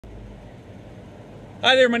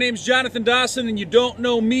Hi there, my name's Jonathan Dawson, and you don't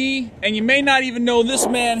know me, and you may not even know this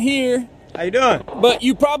man here. How you doing? But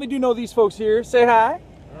you probably do know these folks here. Say hi.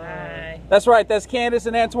 Hi. That's right, that's Candace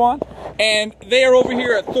and Antoine. And they are over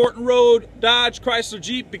here at Thornton Road, Dodge, Chrysler,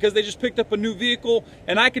 Jeep, because they just picked up a new vehicle,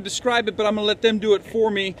 and I could describe it, but I'm gonna let them do it for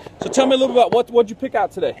me. So tell me a little about what'd you pick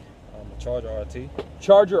out today? A Charger RT.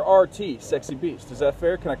 Charger RT, sexy beast. Is that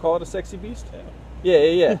fair? Can I call it a sexy beast?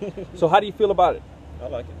 Yeah. So how do you feel about it? I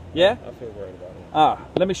like it. Yeah? I feel great about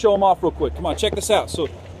it. Let me show them off real quick. Come on, check this out. So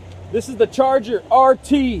this is the Charger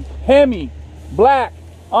RT Hemi, black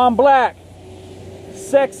on black.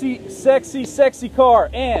 Sexy car.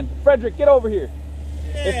 And Frederick, get over here.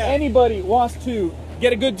 Yeah. If anybody wants to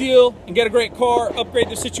get a good deal and get a great car, upgrade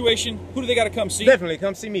their situation, who do they got to come see? Definitely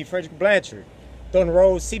come see me, Frederick Blanchard. Thornton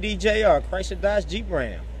Road, CDJR, Chrysler, Dodge, Jeep,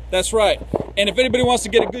 Ram. That's right. And if anybody wants to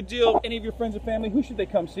get a good deal, any of your friends or family, who should they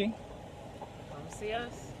come see? Come see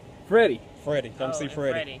us? Freddie. Freddie, come see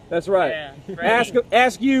Freddie. That's right. Yeah, Freddie.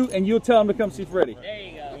 Ask you and you'll tell them to come see Freddie. There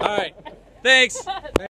you go. All right. Thanks.